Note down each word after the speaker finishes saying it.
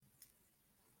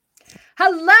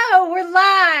Hello, we're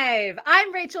live.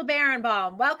 I'm Rachel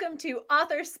Barenbaum. Welcome to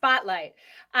Author Spotlight.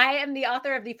 I am the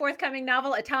author of the forthcoming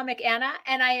novel, Atomic Anna,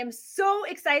 and I am so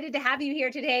excited to have you here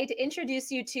today to introduce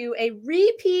you to a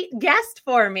repeat guest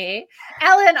for me,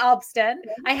 Ellen Albston.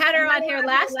 I had her on here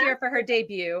last year for her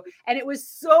debut, and it was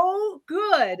so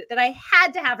good that I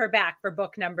had to have her back for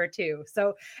book number 2.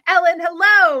 So, Ellen,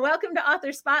 hello. Welcome to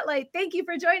Author Spotlight. Thank you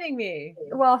for joining me.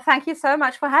 Well, thank you so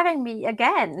much for having me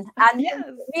again. And Yes.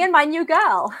 me and my new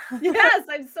girl. Yes,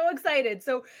 I'm so excited.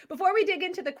 So before we dig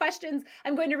into the questions,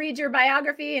 I'm going to read your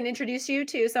biography and introduce you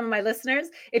to some of my listeners.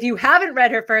 If you haven't read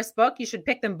her first book, you should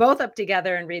pick them both up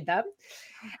together and read them.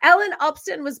 Ellen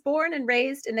Albston was born and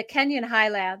raised in the Kenyan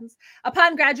highlands.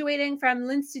 Upon graduating from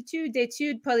l'Institut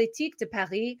d'études politiques de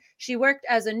Paris, she worked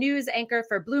as a news anchor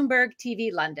for Bloomberg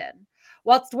TV London.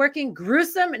 Whilst working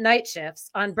gruesome night shifts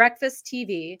on breakfast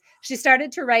TV, she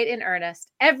started to write in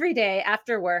earnest every day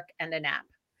after work and a nap.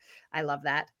 I love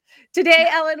that. Today,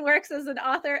 Ellen works as an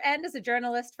author and as a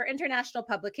journalist for international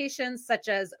publications such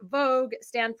as Vogue,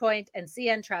 Standpoint, and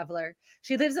CN Traveler.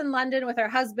 She lives in London with her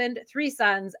husband, 3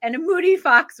 sons, and a moody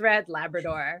fox red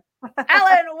Labrador.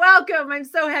 Ellen, welcome. I'm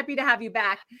so happy to have you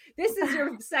back. This is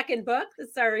your second book, The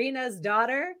Tsarina's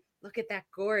Daughter. Look at that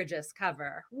gorgeous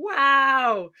cover.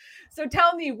 Wow. So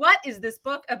tell me, what is this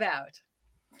book about?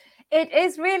 It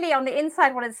is really on the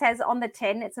inside what it says on the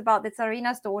tin. It's about the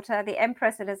Tsarina's daughter, the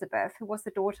Empress Elizabeth, who was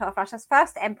the daughter of Russia's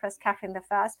first Empress, Catherine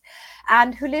I,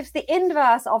 and who lives the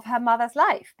inverse of her mother's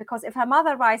life. Because if her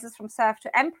mother rises from serf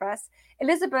to Empress,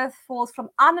 Elizabeth falls from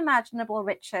unimaginable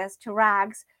riches to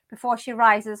rags before she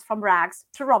rises from rags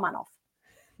to Romanov.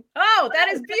 Oh, that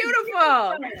is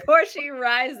beautiful. Before she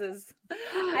rises.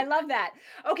 I love that.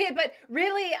 Okay, but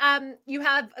really, you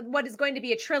have what is going to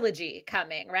be a trilogy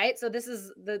coming, right? So this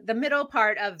is the middle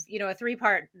part of, a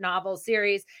 3-part novel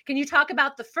series. Can you talk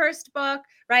about the first book,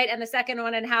 right, and the second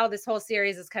one, and how this whole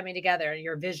series is coming together, and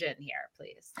your vision here,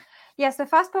 please? Yes, the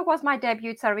first book was my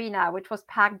debut, Tsarina, which was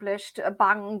published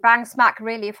bang smack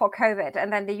really for COVID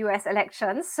and then the US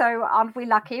elections. So aren't we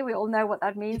lucky? We all know what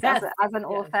that means as an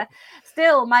author.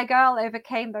 Still, my girl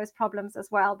overcame those problems as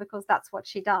well, because that's what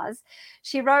she does.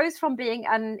 She rose from being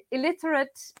an illegitimate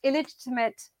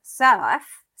serf,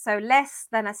 so less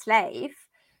than a slave,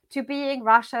 to being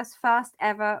Russia's first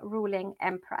ever ruling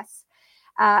empress.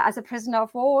 As a prisoner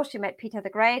of war, she met Peter the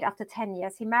Great. After 10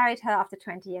 years, he married her. After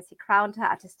 20 years, he crowned her.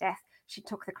 At his death, she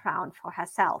took the crown for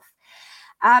herself.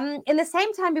 In the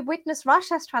same time, we witnessed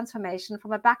Russia's transformation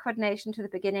from a backward nation to the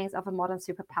beginnings of a modern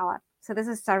superpower. So this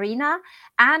is Tsarina.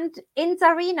 And in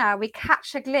Tsarina, we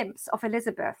catch a glimpse of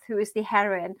Elizabeth, who is the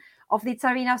heroine of the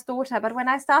Tsarina's daughter. But when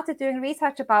I started doing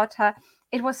research about her,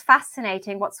 it was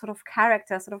fascinating what sort of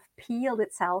character sort of peeled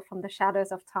itself from the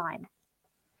shadows of time.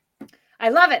 I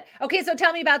love it. Okay, so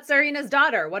tell me about Tsarina's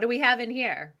daughter. What do we have in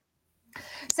here?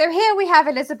 So here we have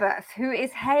Elizabeth, who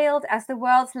is hailed as the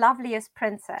world's loveliest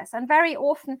princess. And very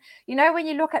often, when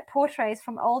you look at portraits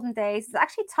from olden days, it's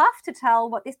actually tough to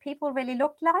tell what these people really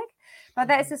looked like. But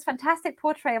there's this fantastic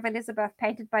portrait of Elizabeth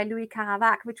painted by Louis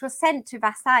Caravac, which was sent to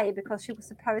Versailles because she was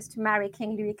supposed to marry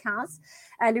King Louis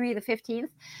XV.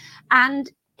 And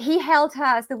he held her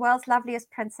as the world's loveliest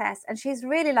princess, and she's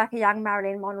really like a young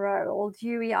Marilyn Monroe, all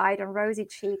dewy-eyed and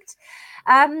rosy-cheeked.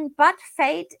 But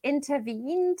fate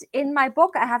intervened. In my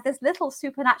book, I have this little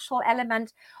supernatural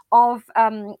element of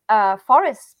a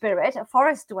forest spirit, a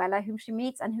forest dweller whom she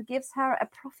meets and who gives her a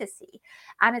prophecy.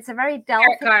 And it's a very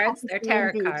Delphic cards. They're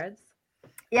tarot cards.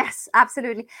 Yes,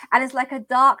 absolutely. And it's like a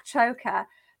dark choker,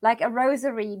 like a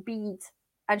rosary bead,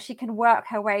 and she can work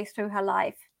her way through her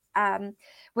life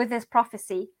with this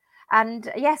prophecy.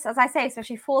 And yes, as I say, so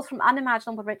she falls from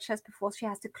unimaginable riches before she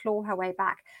has to claw her way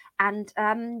back and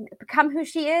become who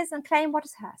she is and claim what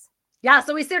is hers. Yeah,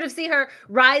 so we sort of see her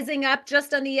rising up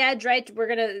just on the edge, right? We're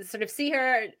going to sort of see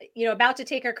her, about to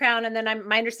take her crown. And then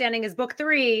my understanding is book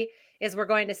 3 is we're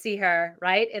going to see her,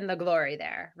 right, in the glory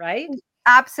there, right?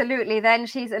 Absolutely. Then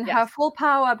she's in her full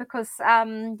power because,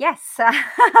 yes.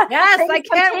 Yes, I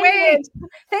can't wait.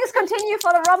 Things continue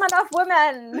for the Romanov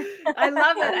women. I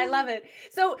love it. I love it.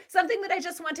 So something that I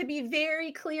just want to be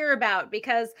very clear about,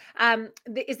 because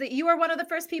is that you are one of the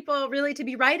first people really to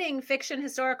be writing fiction,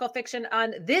 historical fiction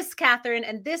on this Catherine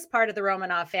and this part of the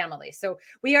Romanov family. So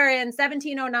we are in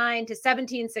 1709 to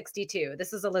 1762.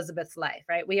 This is Elizabeth's life,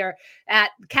 right? We are at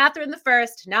Catherine I,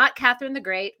 not Catherine the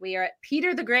Great. We are at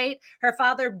Peter the Great. Her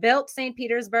father built St.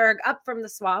 Petersburg up from the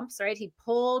swamps, right? He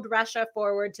pulled Russia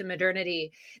forward to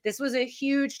modernity. This was a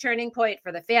huge turning point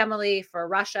for the family, for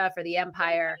Russia, for the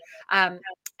empire, and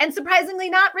surprisingly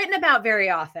not written about very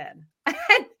often.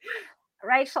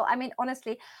 Rachel, I mean,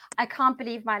 honestly, I can't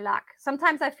believe my luck.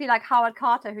 Sometimes I feel like Howard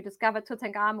Carter, who discovered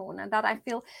Tutankhamun, and that I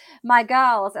feel my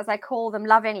girls, as I call them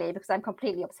lovingly, because I'm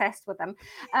completely obsessed with them,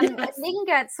 Yes.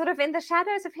 lingered sort of in the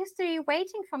shadows of history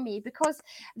waiting for me, because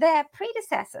their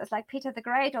predecessors, like Peter the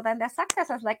Great, or then their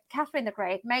successors, like Catherine the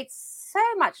Great, made so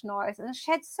much noise and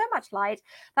shed so much light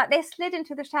that they slid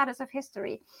into the shadows of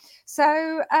history.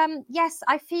 So, yes,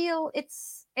 I feel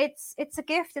it's a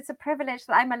gift, it's a privilege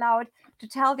that I'm allowed to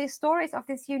tell these stories of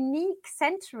this unique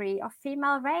century of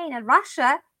female reign in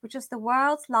Russia, which is the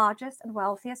world's largest and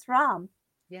wealthiest realm.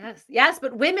 Yes, yes,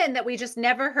 but women that we just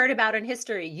never heard about in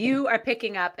history, you are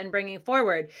picking up and bringing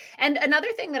forward. And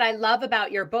another thing that I love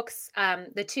about your books,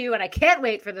 the two, and I can't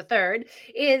wait for the third,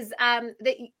 is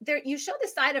that you show the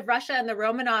side of Russia and the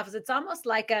Romanovs. It's almost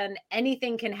like an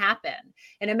anything can happen.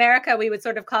 In America, we would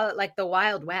sort of call it like the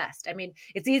Wild West. I mean,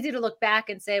 it's easy to look back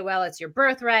and say, well, it's your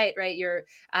birthright, right? You're,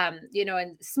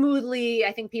 and smoothly,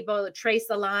 I think people trace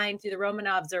the line through the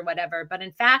Romanovs or whatever. But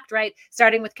in fact, right,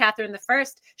 starting with Catherine I,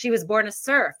 she was born a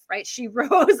serf. Right? She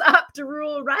rose up to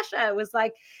rule Russia. It was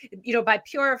like, by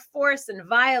pure force and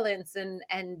violence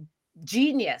and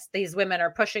genius, these women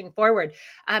are pushing forward.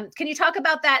 Can you talk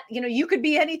about that? You could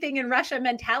be anything in Russia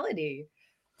mentality.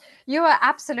 You are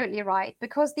absolutely right,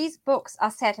 because these books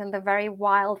are set in the very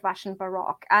wild Russian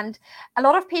Baroque. And a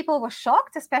lot of people were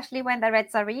shocked, especially when they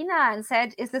read Tsarina and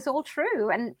said, is this all true?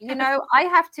 And, I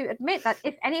have to admit that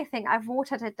if anything, I've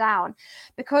watered it down,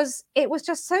 because it was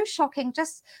just so shocking,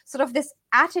 just sort of this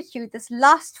attitude, this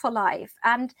lust for life,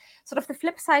 and sort of the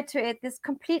flip side to it, this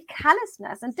complete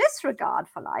callousness and disregard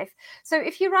for life. So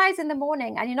if you rise in the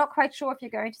morning and you're not quite sure if you're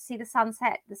going to see the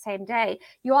sunset the same day,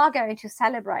 you are going to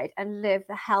celebrate and live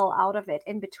the hell out of it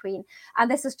in between. And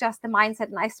this is just the mindset.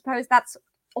 And I suppose that's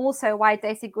also why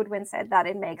Daisy Goodwin said that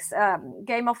it makes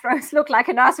Game of Thrones look like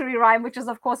a nursery rhyme, which is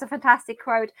of course a fantastic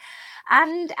quote.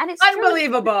 And it's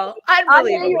unbelievable.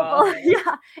 Unbelievable.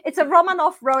 Yeah, it's a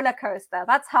Romanov roller coaster.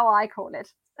 That's how I call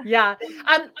it. Yeah.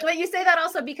 But you say that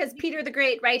also because Peter the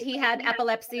Great, right? He had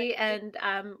epilepsy and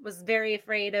was very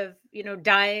afraid of,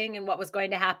 dying and what was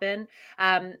going to happen.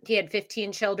 He had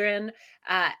 15 children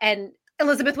and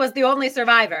Elizabeth was the only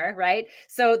survivor, right?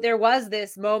 So there was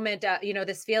this moment,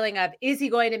 this feeling of, is he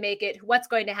going to make it? What's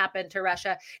going to happen to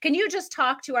Russia? Can you just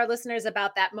talk to our listeners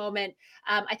about that moment?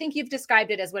 I think you've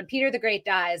described it as when Peter the Great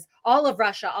dies, all of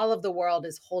Russia, all of the world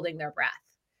is holding their breath.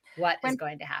 What is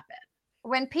going to happen?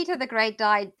 When Peter the Great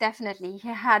died, definitely he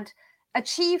had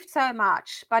achieved so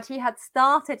much, but he had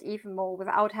started even more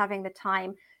without having the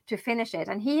time to finish it.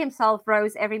 And he himself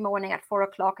rose every morning at 4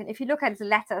 o'clock. And if you look at his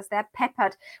letters, they're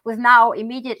peppered with now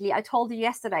immediately. I told you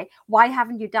yesterday, why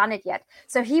haven't you done it yet?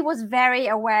 So he was very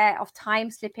aware of time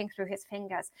slipping through his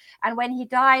fingers. And when he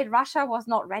died, Russia was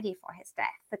not ready for his death.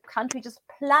 The country just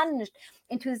plunged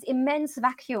into this immense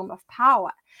vacuum of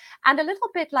power. And a little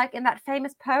bit like in that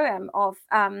famous poem of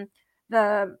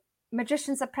The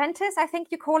Magician's Apprentice, I think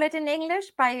you call it in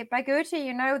English, by Goethe.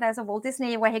 There's a Walt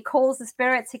Disney where he calls the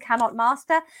spirits he cannot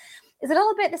master. It's a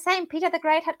little bit the same. Peter the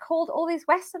Great had called all these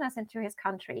Westerners into his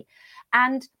country.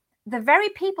 And the very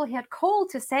people he had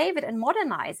called to save it and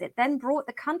modernize it then brought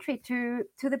the country to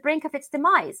the brink of its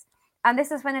demise. And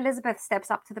this is when Elizabeth steps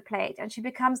up to the plate and she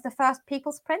becomes the first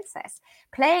people's princess,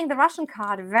 playing the Russian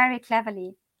card very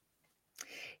cleverly.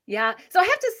 Yeah. So I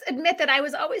have to admit that I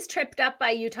was always tripped up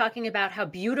by you talking about how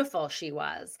beautiful she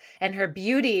was and her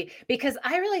beauty, because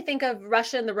I really think of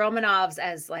Russia and the Romanovs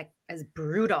as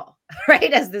brutal,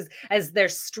 right? As their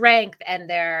strength and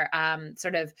their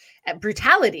sort of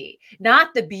brutality,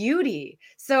 not the beauty.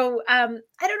 So I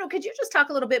don't know. Could you just talk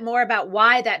a little bit more about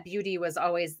why that beauty was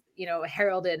always,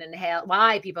 heralded and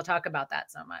why people talk about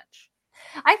that so much?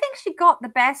 I think she got the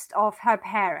best of her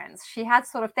parents. She had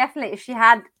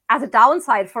as a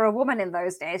downside for a woman in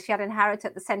those days, she had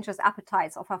inherited the sensuous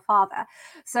appetites of her father.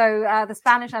 So the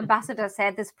Spanish ambassador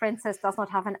said this princess does not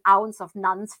have an ounce of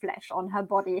nun's flesh on her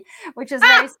body, which is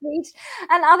very sweet.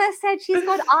 And others said she's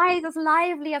got eyes as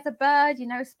lively as a bird,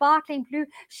 sparkling blue.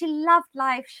 She loved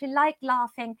life. She liked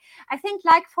laughing. I think,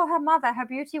 like for her mother, her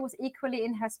beauty was equally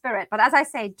in her spirit. But as I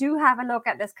say, do have a look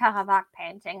at this Caravac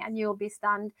painting and you'll be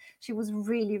stunned. She was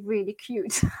really, really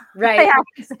cute. Right. I have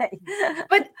to say.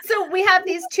 But so we have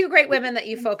these two great women that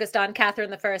you focused on,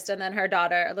 Catherine I and then her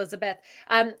daughter, Elizabeth.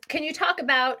 Can you talk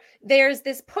about, there's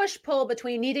this push-pull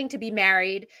between needing to be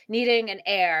married, needing an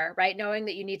heir, right? Knowing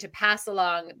that you need to pass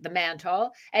along the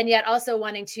mantle, and yet also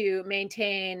wanting to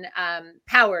maintain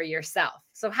power yourself.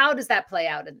 So how does that play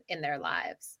out in their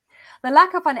lives? The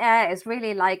lack of an heir is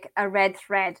really like a red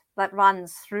thread that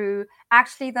runs through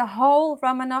actually the whole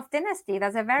Romanov dynasty.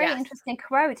 There's a very interesting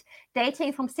quote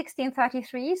dating from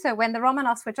 1633, so when the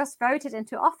Romanovs were just voted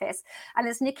into office, and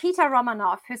it's Nikita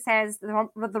Romanov who says the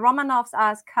Romanovs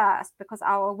are as cursed because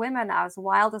our women are as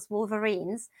wild as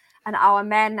wolverines and our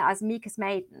men are as meek as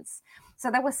maidens. So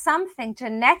there was something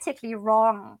genetically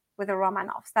wrong with the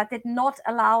Romanovs that did not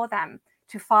allow them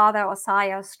to father or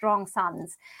sire strong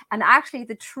sons. And actually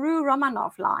the true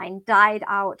Romanov line died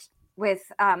out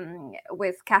with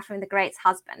Catherine the Great's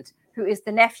husband, who is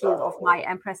the nephew of my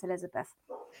Empress Elizabeth.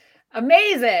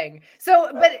 Amazing. So,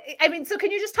 but I mean, so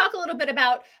can you just talk a little bit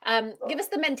about, give us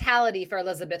the mentality for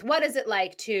Elizabeth? What is it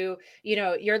like to,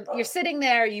 you're sitting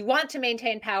there, you want to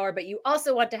maintain power, but you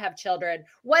also want to have children.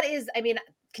 What is, I mean,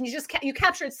 can you just, you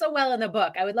capture it so well in the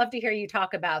book. I would love to hear you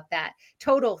talk about that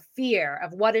total fear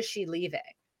of what is she leaving?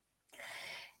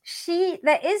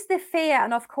 There is the fear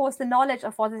and of course the knowledge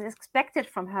of what is expected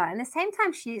from her. And at the same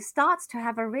time, she starts to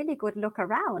have a really good look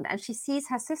around, and she sees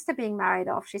her sister being married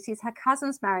off. She sees her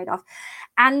cousins married off,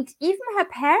 and even her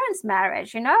parents'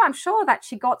 marriage. I'm sure that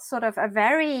she got sort of a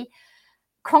very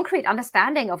concrete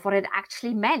understanding of what it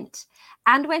actually meant.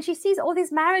 And when she sees all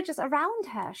these marriages around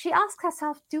her, she asks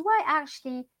herself, do I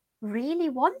actually really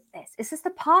want this? Is this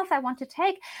the path I want to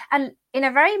take? And in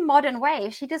a very modern way,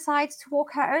 she decides to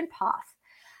walk her own path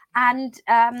and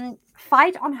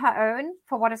fight on her own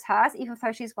for what is hers, even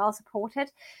though she's well supported.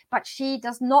 But she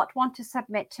does not want to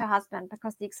submit to her husband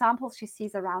because the examples she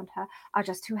sees around her are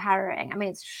just too harrowing. I mean,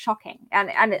 it's shocking.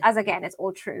 And as again, it's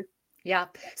all true. Yeah.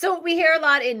 So we hear a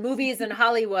lot in movies in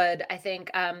Hollywood. I think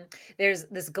there's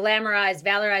this glamorized,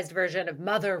 valorized version of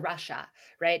Mother Russia,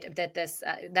 right? That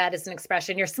is an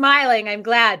expression. You're smiling. I'm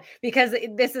glad, because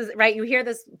this is right. You hear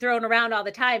this thrown around all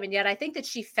the time. And yet I think that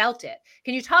she felt it.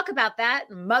 Can you talk about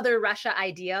that Mother Russia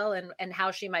ideal and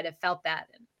how she might have felt that?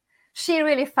 She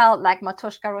really felt like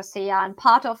Matushka Rossiya, and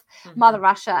part of Mother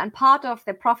Russia, and part of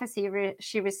the prophecy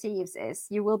she receives is,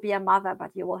 you will be a mother,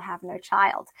 but you will have no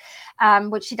child,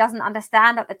 which she doesn't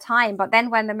understand at the time. But then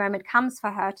when the moment comes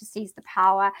for her to seize the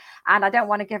power, and I don't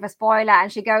want to give a spoiler, and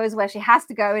she goes where she has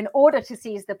to go in order to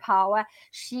seize the power,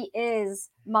 she is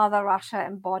Mother Russia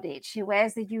embodied. She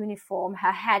wears the uniform,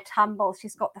 her hair tumbles,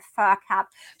 she's got the fur cap,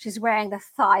 she's wearing the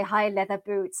thigh-high leather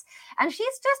boots, and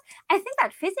she's just, I think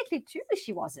that physically too,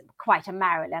 she wasn't quite a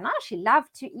Marilyn. She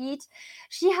loved to eat.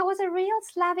 She was a real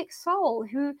Slavic soul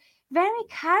who very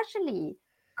casually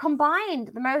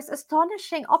combined the most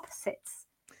astonishing opposites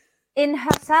in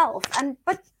herself,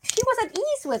 but she was at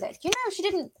ease with it. She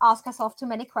didn't ask herself too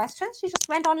many questions. She just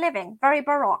went on living. Very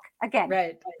Baroque again.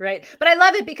 Right. But I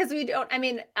love it because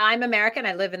I'm American.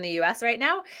 I live in the US right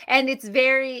now. And it's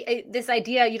this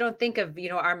idea, you don't think of,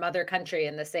 our mother country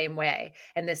in the same way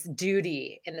and this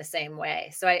duty in the same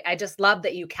way. So I just love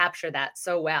that you capture that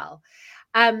so well.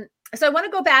 So I want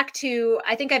to go back to,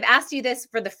 I think I've asked you this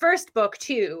for the first book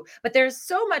too, but there's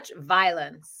so much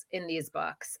violence in these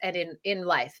books and in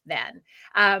life then.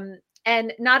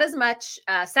 And not as much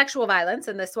sexual violence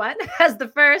in this one as the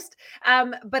first,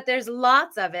 but there's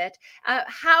lots of it.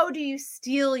 How do you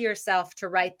steel yourself to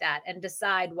write that and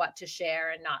decide what to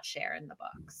share and not share in the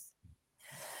books?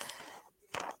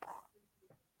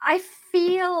 I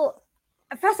feel,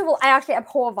 first of all, I actually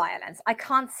abhor violence. I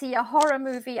can't see a horror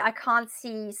movie. I can't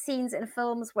see scenes in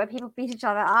films where people beat each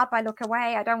other up. I look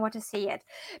away. I don't want to see it.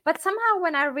 But somehow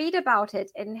when I read about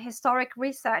it in historic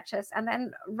researches and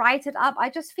then write it up,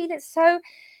 I just feel it's so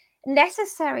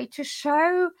necessary to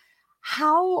show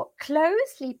how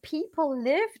closely people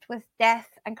lived with death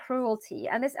and cruelty,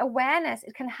 and this awareness,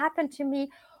 it can happen to me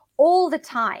all the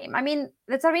time. I mean,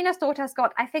 the Tsarina's daughter has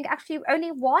got, I think, actually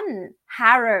only one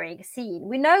harrowing scene.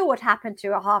 We know what happened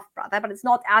to a half-brother, but it's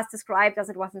not as described as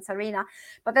it was in Tsarina.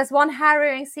 But there's one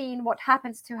harrowing scene, what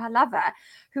happens to her lover,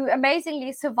 who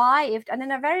amazingly survived, and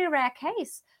in a very rare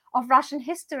case of Russian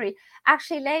history,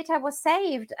 actually later was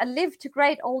saved and lived to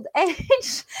great old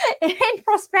age in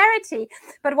prosperity.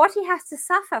 But what he has to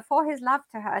suffer for his love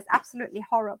to her is absolutely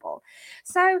horrible.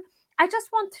 So I just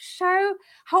want to show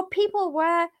how people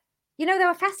were, they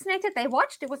were fascinated, they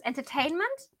watched, it was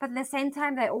entertainment, but at the same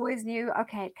time, they always knew,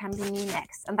 okay, it can be me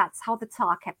next. And that's how the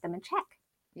Tsar kept them in check.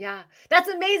 Yeah, that's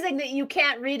amazing that you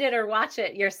can't read it or watch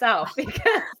it yourself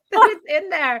because it's in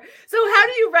there. So how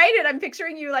do you write it? I'm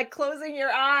picturing you like closing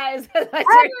your eyes as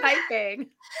you're typing.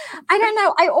 I don't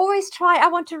know. I always try. I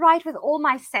want to write with all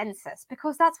my senses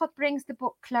because that's what brings the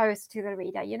book close to the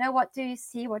reader. What do you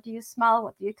see? What do you smell?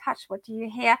 What do you touch? What do you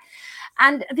hear?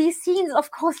 And these scenes,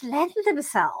 of course, lend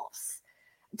themselves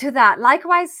to that.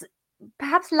 Likewise,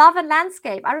 perhaps love and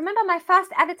landscape. I remember my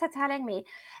first editor telling me,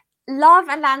 love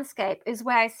and landscape is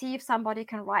where I see if somebody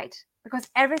can write, because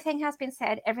everything has been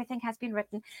said, everything has been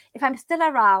written. If I'm still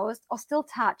aroused or still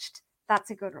touched, that's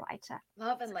a good writer.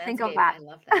 Love and Think of landscape. that. I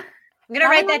love that. I'm going to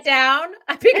write that down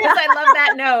because I love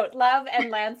that note. Love and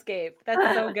landscape.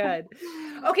 That's so good.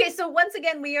 Okay, so once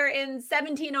again, we are in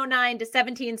 1709 to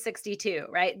 1762,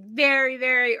 right? Very,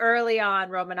 very early on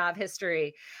Romanov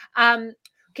history. Can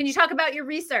you talk about your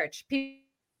research?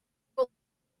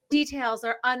 Details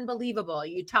are unbelievable.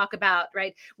 You talk about,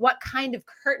 right, what kind of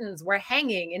curtains were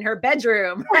hanging in her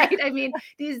bedroom, right? I mean,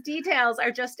 these details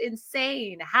are just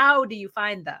insane. How do you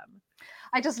find them?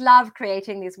 I just love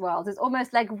creating these worlds. It's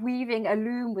almost like weaving a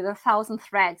loom with 1,000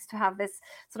 threads to have this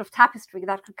sort of tapestry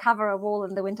that could cover a wall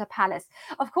in the Winter Palace.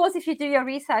 Of course, if you do your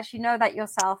research, you know that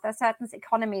yourself. There are certain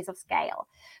economies of scale.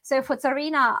 So for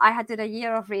Tsarina, I did a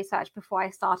year of research before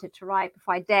I started to write,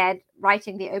 before I dared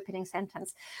writing the opening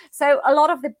sentence. So a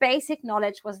lot of the basic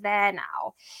knowledge was there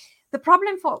now. The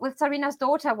problem with Tsarina's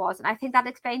daughter was, and I think that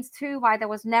explains too why there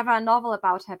was never a novel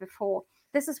about her before,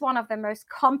 this is one of the most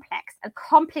complex and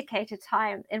complicated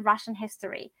times in Russian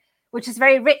history, which is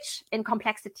very rich in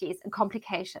complexities and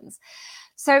complications.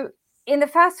 So in the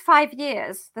first 5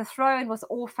 years, the throne was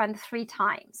orphaned 3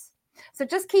 times. So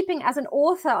just keeping as an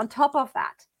author on top of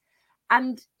that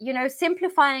and,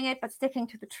 simplifying it, but sticking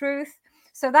to the truth.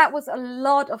 So that was a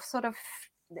lot of sort of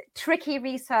tricky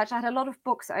research. I had a lot of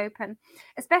books open,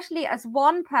 especially as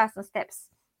one person steps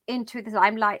into the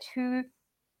limelight who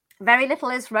very little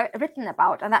is written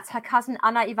about, and that's her cousin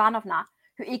Anna Ivanovna,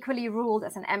 who equally ruled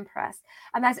as an empress.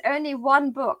 And there's only one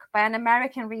book by an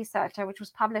American researcher, which was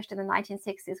published in the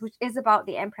 1960s, which is about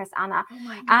the Empress Anna. Oh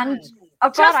my God.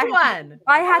 And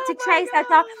I had to chase that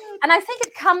down. And I think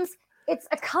it's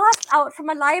a cast out from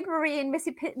a library in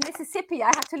Mississippi.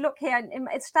 I had to look here, and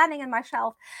it's standing in my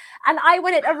shelf. And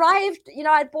when it arrived,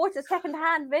 I bought a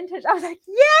secondhand vintage. I was like,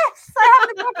 yes, I have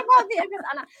the book about the Empress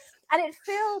Anna. And it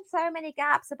filled so many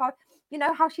gaps about,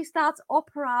 how she starts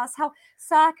operas, how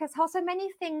circus, how so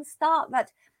many things start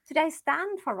that today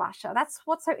stand for Russia. That's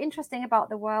what's so interesting about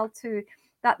the world too,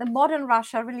 that the modern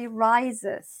Russia really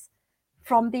rises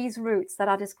from these roots that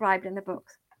are described in the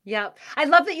books. Yeah. I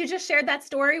love that you just shared that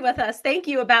story with us. Thank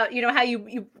you about, how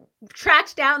you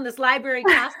tracked down this library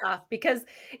cast off, because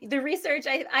the research,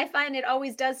 I find it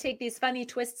always does take these funny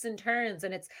twists and turns,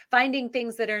 and it's finding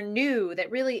things that are new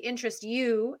that really interest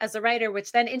you as a writer,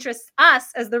 which then interests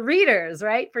us as the readers,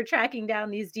 right? For tracking down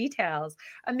these details.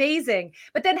 Amazing.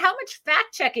 But then how much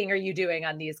fact checking are you doing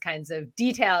on these kinds of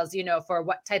details, for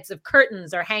what types of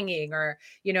curtains are hanging, or,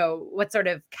 what sort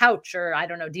of couch or, I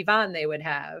don't know, divan they would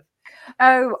have?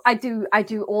 Oh, I do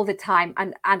all the time,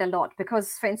 and a lot,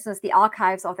 because, for instance, the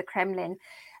archives of the Kremlin,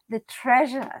 the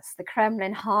treasures the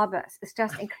Kremlin harbors is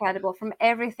just incredible, from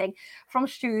everything from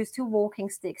shoes to walking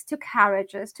sticks to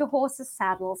carriages to horses'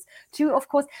 saddles to, of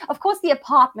course, the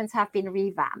apartments have been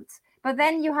revamped. But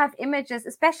then you have images,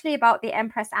 especially about the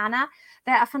Empress Anna.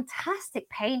 There are fantastic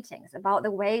paintings about the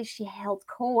way she held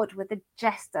court with the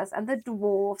jesters and the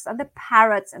dwarfs and the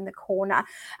parrots in the corner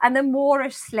and the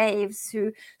Moorish slaves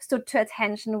who stood to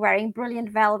attention wearing brilliant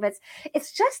velvets.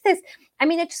 It's just this,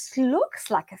 it just looks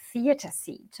like a theater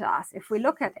scene to us if we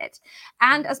look at it.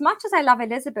 And as much as I love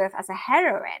Elizabeth as a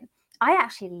heroine, I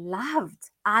actually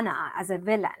loved Anna as a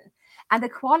villain. And the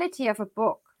quality of a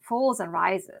book falls and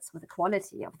rises with the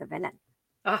quality of the villain.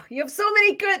 Oh, you have so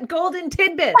many good golden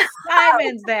tidbits,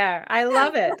 diamonds there. I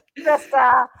love it. Just,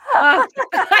 that's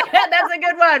a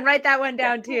good one. Write that one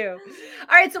down too.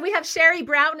 All right. So we have Sherry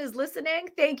Brown is listening.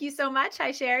 Thank you so much.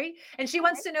 Hi, Sherry. And she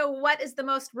wants to know, what is the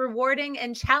most rewarding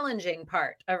and challenging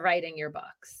part of writing your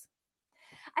books?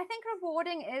 I think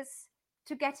rewarding is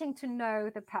to getting to know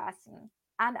the person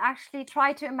and actually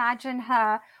try to imagine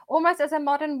her almost as a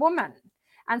modern woman.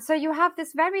 And so you have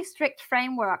this very strict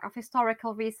framework of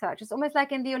historical research. It's almost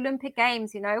like in the Olympic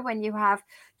Games, when you have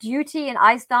duty and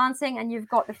ice dancing and you've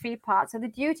got the free part. So the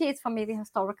duty is, for me, the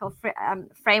historical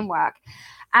framework.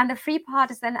 And the free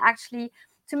part is then actually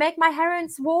to make my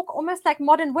heroines walk almost like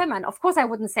modern women. Of course, I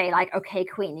wouldn't say like, okay,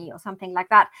 Queenie or something like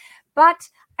that. But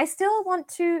I still want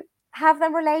to have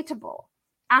them relatable.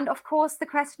 And of course, the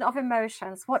question of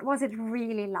emotions. What was it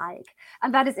really like?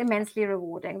 And that is immensely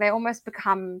rewarding. They almost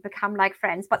become like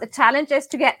friends. But the challenge is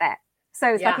to get there.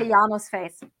 So it's like a Janos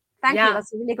face. Thank you.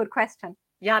 That's a really good question.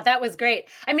 Yeah, that was great.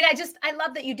 I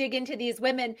love that you dig into these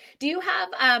women. Do you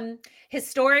have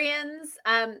historians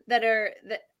that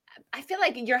I feel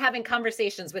like you're having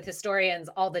conversations with historians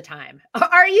all the time.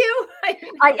 Are you?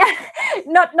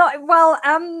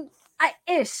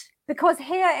 Ish. Because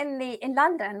here in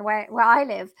London, where I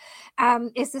live,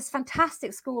 is this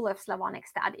fantastic school of Slavonic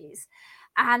studies.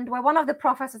 and where one of the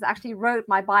professors actually wrote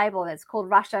my Bible. It's called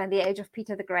Russia in the Age of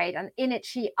Peter the Great. And in it,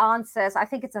 she answers, I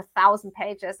think it's 1,000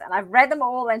 pages, and I've read them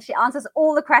all. And she answers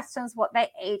all the questions, what they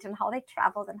ate and how they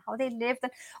traveled and how they lived.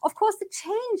 And of course, the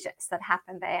changes that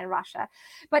happened there in Russia.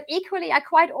 But equally, I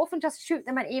quite often just shoot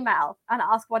them an email and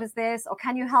ask, what is this? Or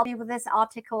can you help me with this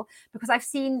article? Because I've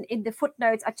seen in the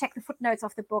footnotes, I check the footnotes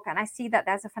of the book, and I see that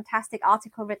there's a fantastic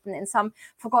article written in some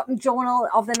forgotten journal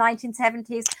of the 1970s,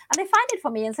 and they find it for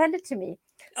me and send it to me.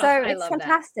 So it's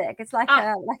fantastic. It's like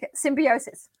a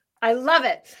symbiosis. I love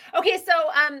it. Okay, so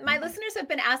my listeners have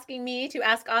been asking me to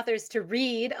ask authors to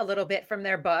read a little bit from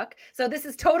their book. So this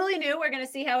is totally new. We're going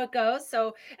to see how it goes.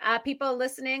 So people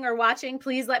listening or watching,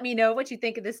 please let me know what you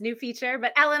think of this new feature.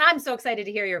 But Ellen, I'm so excited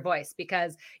to hear your voice,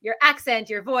 because your accent,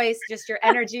 your voice, just your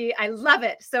energy, I love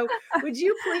it. So would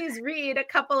you please read a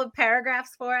couple of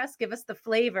paragraphs for us? Give us the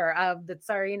flavor of the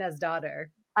Tsarina's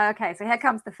Daughter. Okay, so here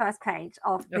comes the first page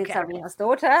of the Tsarina's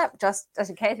Daughter, just as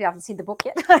in case you haven't seen the book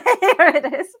yet. Here it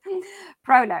is.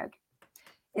 Prologue.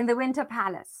 In the Winter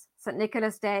Palace, St.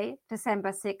 Nicholas Day,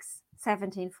 December 6,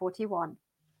 1741.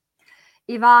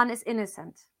 Ivan is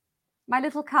innocent. My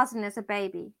little cousin is a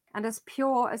baby, and as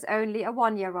pure as only a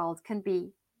 1-year-old can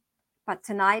be. But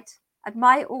tonight, at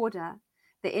my order,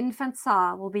 the infant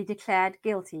Tsar will be declared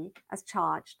guilty as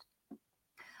charged.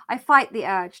 I fight the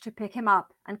urge to pick him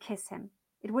up and kiss him.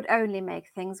 It would only make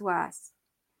things worse.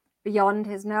 Beyond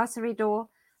his nursery door,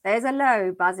 there is a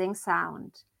low buzzing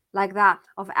sound, like that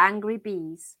of angry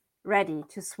bees ready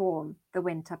to swarm the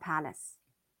Winter Palace.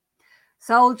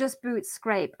 Soldiers' boots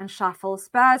scrape and shuffle,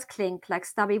 spurs clink like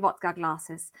stubby vodka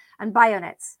glasses, and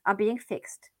bayonets are being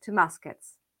fixed to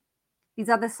muskets. These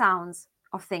are the sounds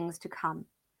of things to come.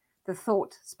 The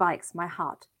thought spikes my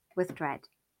heart with dread.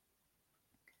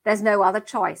 There's no other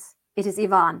choice. It is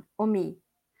Ivan or me.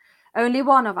 Only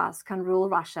one of us can rule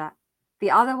Russia.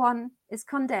 The other one is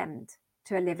condemned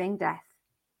to a living death.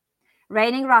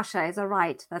 Reigning Russia is a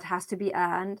right that has to be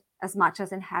earned as much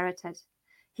as inherited.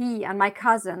 He and my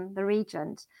cousin, the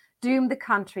regent, doomed the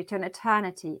country to an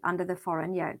eternity under the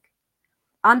foreign yoke.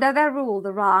 Under their rule,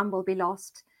 the realm will be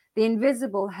lost, the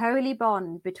invisible holy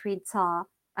bond between Tsar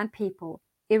and people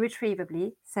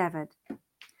irretrievably severed.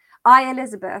 I,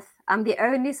 Elizabeth, am the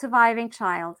only surviving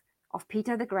child of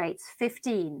Peter the Great's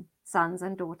 15 sons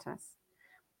and daughters.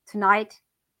 Tonight,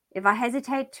 if I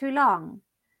hesitate too long,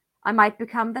 I might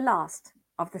become the last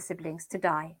of the siblings to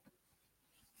die.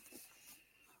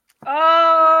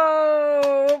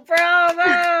 Oh, bravo!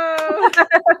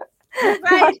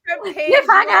 Right from page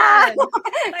Cliffhanger!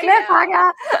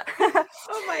 Cliffhanger!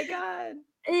 Oh my God.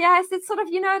 Yes, it's sort of,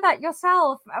 you know that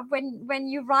yourself when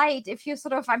you write, if you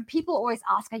sort of, people always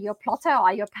ask, are you a plotter?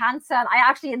 Are you a pantser? And I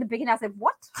actually, in the beginning, I said,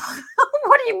 what?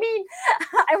 What do you mean?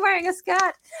 I'm wearing a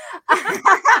skirt.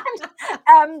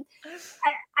 I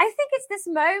think it's this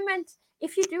moment,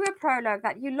 if you do a prologue,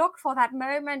 that you look for that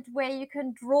moment where you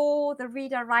can draw the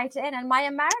reader right in. And my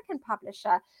American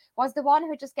publisher was the one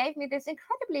who just gave me this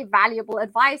incredibly valuable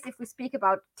advice. If we speak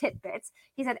about tidbits,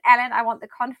 he said, Ellen, I want the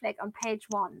conflict on page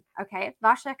 1. Okay,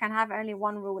 Russia can have only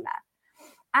one ruler.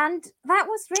 And that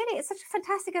was really, it's such a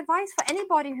fantastic advice for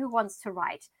anybody who wants to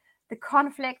write the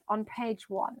conflict on page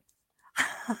 1.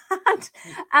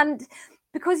 and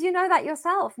because you know that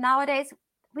yourself, nowadays,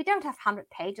 we don't have 100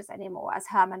 pages anymore, as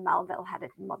Herman Melville had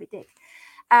it in Moby Dick,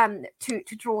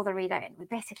 to draw the reader in. We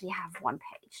basically have one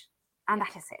page, and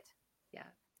that is it. Yeah.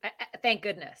 Thank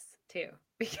goodness, too,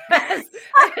 because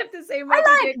I have to say, Moby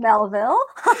Dick, Melville.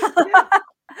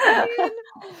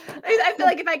 I feel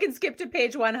like if I can skip to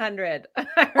page 100,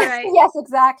 right? Yes,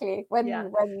 exactly. When he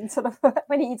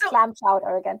eats clam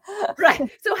chowder again. Right.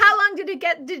 So how long did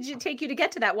it take you to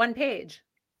get to that one page?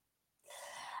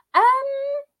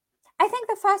 I think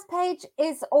the first page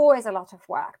is always a lot of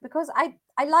work, because I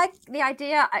like the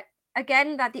idea,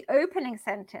 again, that the opening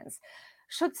sentence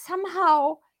should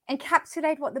somehow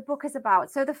encapsulate what the book is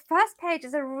about. So the first page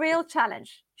is a real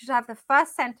challenge. You should have the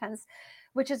first sentence,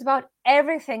 which is about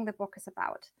everything the book is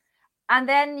about. And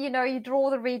then, you draw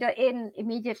the reader in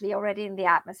immediately already in the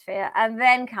atmosphere, and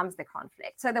then comes the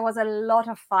conflict. So there was a lot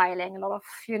of filing, a lot of,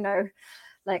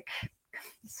 like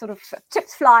sort of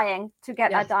chips flying to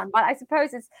get that done. But I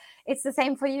suppose it's the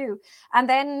same for you. And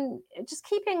then just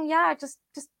keeping, just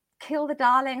kill the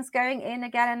darlings, going in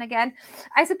again and again.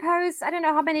 I suppose, I don't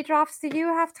know, how many drafts do you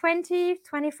have? 20,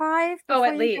 25? Oh,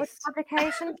 at least.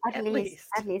 Publication? At least.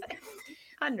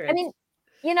 100. I mean,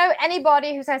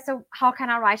 anybody who says, so how can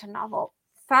I write a novel?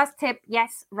 First tip,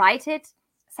 yes, write it.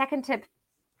 Second tip,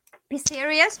 be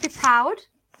serious, be proud.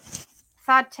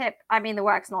 Third tip, the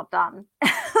work's not done.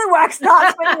 The work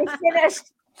starts when it's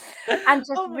finished. And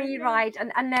just rewrite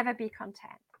and never be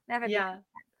content. Never be content.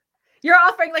 You're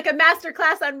offering like a master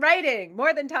class on writing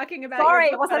more than talking about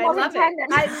your book, but I love it.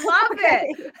 I love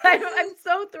it. I'm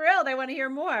so thrilled. I want to hear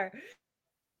more.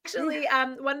 Actually,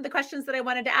 one of the questions that I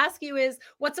wanted to ask you is,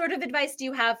 what sort of advice do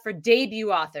you have for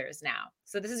debut authors now?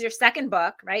 So this is your second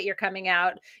book, right? You're coming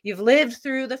out. You've lived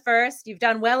through the first. You've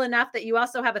done well enough that you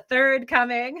also have a third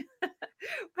coming.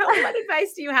 What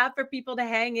advice do you have for people to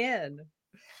hang in?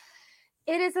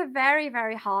 It is a very,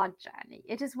 very hard journey.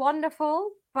 It is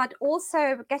wonderful, but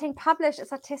also getting published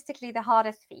is artistically the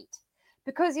hardest feat.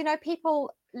 Because,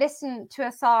 people listen to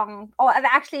a song, or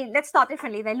actually, let's start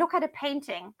differently. They look at a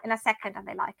painting in a second and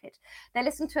they like it. They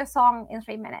listen to a song in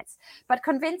 3 minutes. But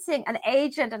convincing an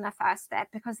agent in the first step,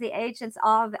 because the agents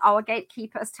are our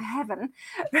gatekeepers to heaven.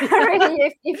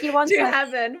 Really, if you want to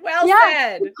heaven. Well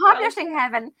said. Publishing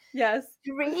heaven. Yes.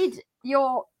 To read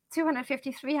your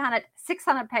 250, 300,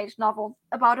 600 page novel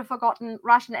about a forgotten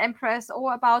Russian empress,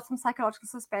 or about some psychological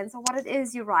suspense, or what it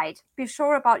is you write. Be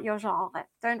sure about your genre.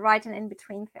 Don't write an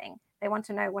in-between thing. They want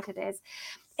to know what it is.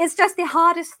 It's just the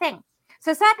hardest thing.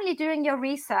 So certainly doing your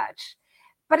research,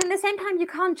 but at the same time, you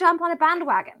can't jump on a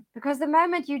bandwagon, because the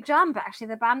moment you jump, actually,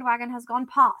 the bandwagon has gone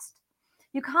past.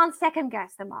 You can't second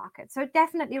guess the market. So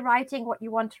definitely writing what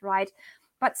you want to write,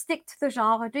 but stick to the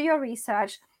genre, do your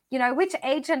research. Which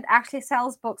agent actually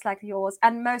sells books like yours,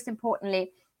 and most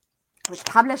importantly, which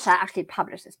publisher actually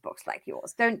publishes books like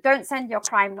yours. Don't send your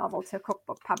crime novel to a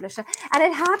cookbook publisher. And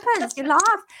it happens. You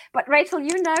laugh, but Rachel,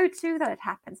 you know too that it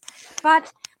happens.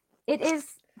 But it is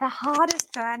the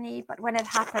hardest journey. But when it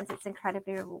happens, it's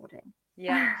incredibly rewarding.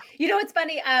 Yeah. It's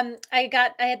funny. I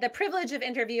had the privilege of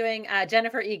interviewing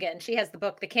Jennifer Egan. She has the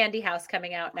book, The Candy House,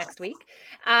 coming out next week.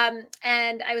 And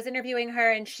I was interviewing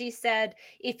her, and she said,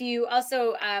 if you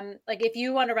also, if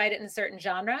you want to write it in a certain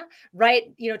genre,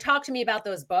 talk to me about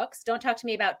those books. Don't talk to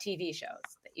me about TV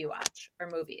shows that you watch or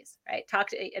movies, right?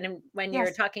 And when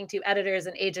you're talking to editors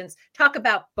and agents, talk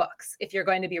about books. If you're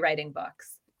going to be writing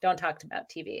books, don't talk about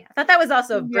TV. I thought that was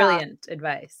also brilliant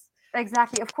advice.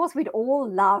 Exactly. Of course, we'd all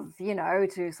love,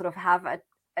 to sort of have a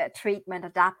treatment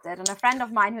adapted. And a friend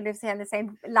of mine who lives here in the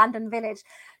same London village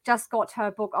just got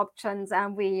her book options,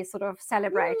 and we sort of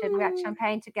celebrated. We had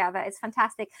champagne together. It's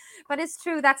fantastic. But it's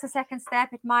true, that's a second step.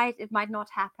 It might not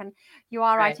happen. You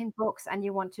are writing books, and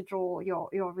you want to draw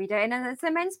your reader in. And it's an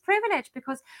immense privilege,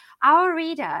 because our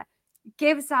reader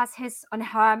gives us his and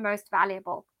her most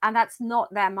valuable. And that's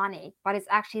not their money, but it's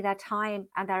actually their time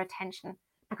and their attention.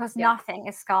 Because nothing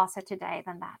is scarcer today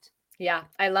than that. Yeah,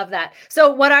 I love that. So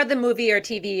what are the movie or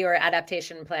TV or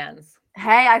adaptation plans?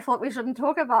 Hey, I thought we shouldn't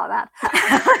talk about that.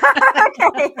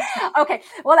 Okay.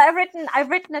 Well, I've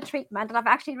written a treatment, and I've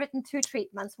actually written 2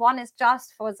 treatments. One is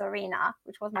just for Zarina,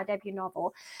 which was my debut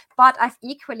novel. But I've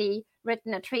equally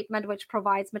written a treatment which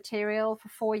provides material for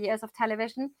 4 years of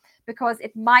television, because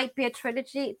it might be a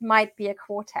trilogy, it might be a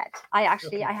quartet. I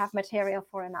have material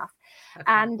for enough. Okay.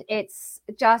 And it's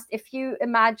just, if you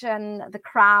imagine The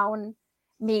Crown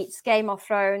meets Game of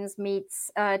Thrones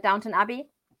meets Downton Abbey,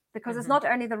 because it's not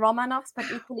only the Romanovs, but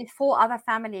equally 4 other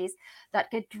families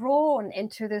that get drawn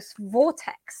into this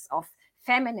vortex of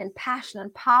feminine passion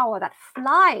and power that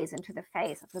flies into the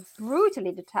face of the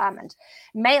brutally determined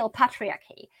male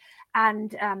patriarchy.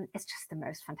 And it's just the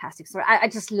most fantastic story. I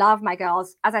just love my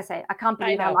girls. As I say, I can't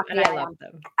believe how lucky I love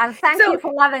them. And thank you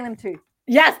for loving them too.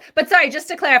 Yes, but sorry, just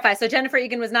to clarify. So Jennifer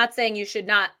Egan was not saying you should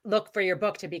not look for your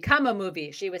book to become a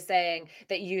movie. She was saying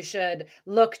that you should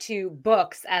look to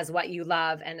books as what you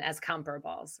love and as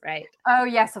comparables, right? Oh,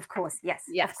 yes, of course. Yes.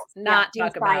 Yes. Not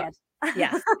talk about.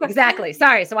 Yes, exactly.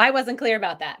 Sorry. So I wasn't clear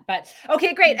about that, but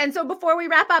okay, great. And so before we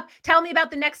wrap up, tell me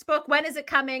about the next book. When is it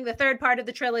coming? The third part of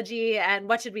the trilogy, and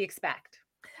what should we expect?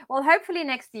 Well, hopefully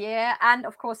next year. And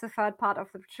of course, the third part of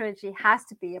the trilogy has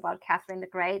to be about Catherine the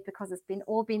Great, because it's been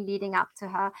leading up to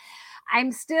her.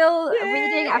 I'm still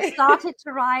reading. I've started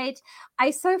to write.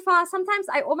 Sometimes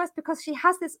I almost, because she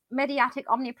has this mediatic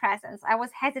omnipresence, I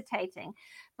was hesitating.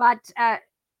 But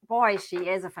boy, she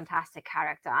is a fantastic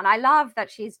character. And I love that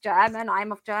she's German.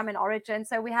 I'm of German origin.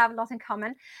 So we have a lot in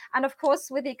common. And of course,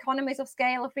 with the economies of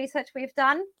scale of research we've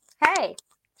done, hey,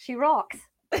 she rocks.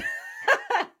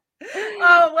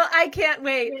 Oh, well, I can't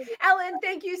wait. Ellen,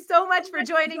 thank you so much for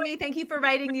joining me. Thank you for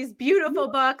writing these beautiful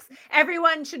books.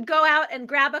 Everyone should go out and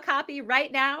grab a copy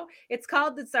right now. It's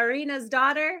called The Tsarina's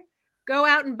Daughter. Go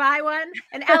out and buy one.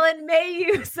 And Ellen, may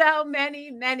you sell many,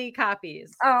 many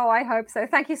copies. Oh, I hope so.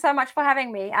 Thank you so much for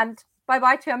having me. And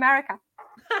bye-bye to America.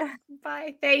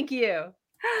 Bye. Thank you.